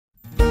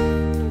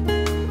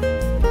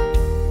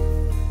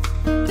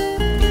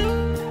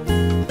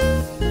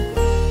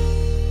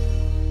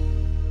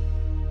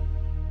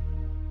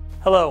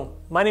Hello,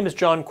 my name is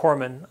John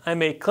Corman.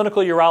 I'm a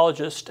clinical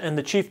urologist and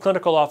the Chief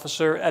Clinical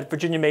Officer at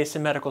Virginia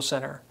Mason Medical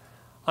Center.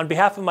 On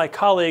behalf of my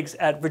colleagues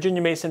at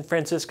Virginia Mason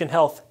Franciscan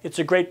Health, it's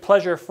a great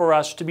pleasure for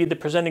us to be the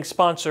presenting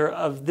sponsor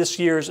of this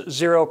year's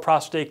Zero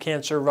Prostate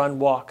Cancer Run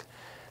Walk.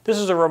 This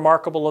is a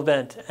remarkable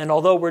event, and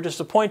although we're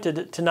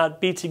disappointed to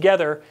not be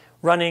together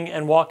running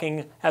and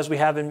walking as we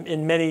have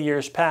in many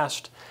years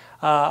past,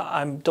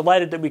 I'm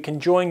delighted that we can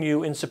join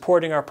you in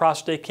supporting our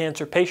prostate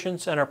cancer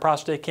patients and our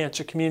prostate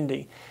cancer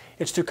community.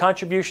 It's through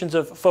contributions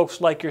of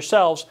folks like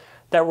yourselves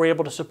that we're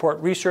able to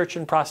support research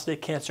in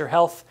prostate cancer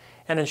health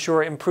and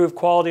ensure improved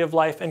quality of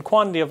life and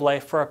quantity of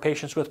life for our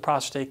patients with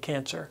prostate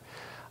cancer.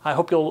 I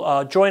hope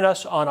you'll join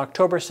us on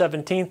October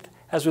 17th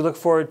as we look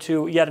forward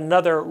to yet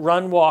another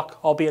run walk,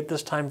 albeit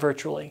this time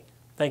virtually.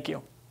 Thank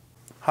you.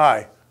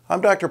 Hi,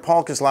 I'm Dr.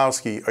 Paul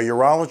Kozlowski, a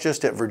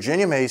urologist at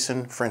Virginia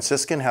Mason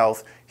Franciscan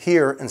Health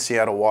here in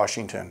Seattle,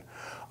 Washington.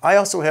 I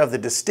also have the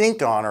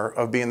distinct honor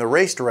of being the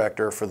race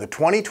director for the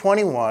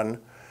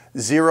 2021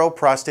 Zero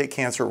Prostate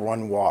Cancer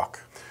Run Walk.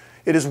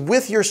 It is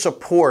with your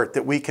support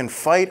that we can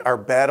fight our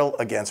battle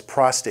against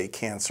prostate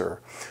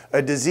cancer,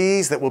 a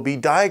disease that will be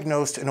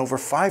diagnosed in over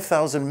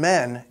 5,000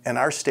 men in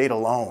our state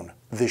alone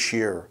this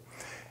year.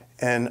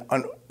 And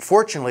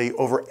unfortunately,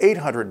 over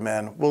 800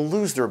 men will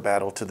lose their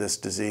battle to this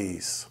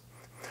disease.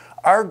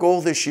 Our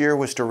goal this year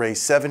was to raise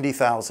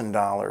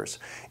 $70,000.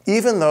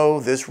 Even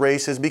though this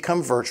race has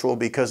become virtual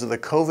because of the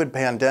COVID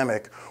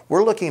pandemic,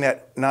 we're looking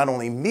at not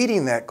only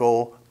meeting that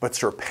goal, but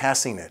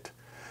surpassing it.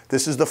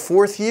 This is the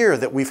fourth year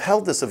that we've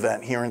held this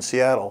event here in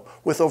Seattle,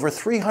 with over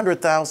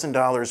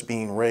 $300,000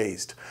 being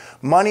raised.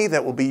 Money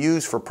that will be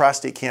used for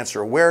prostate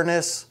cancer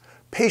awareness,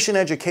 patient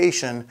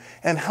education,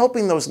 and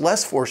helping those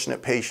less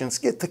fortunate patients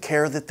get the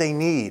care that they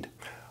need.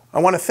 I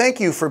want to thank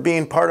you for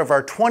being part of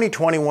our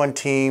 2021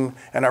 team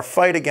and our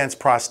fight against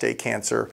prostate cancer.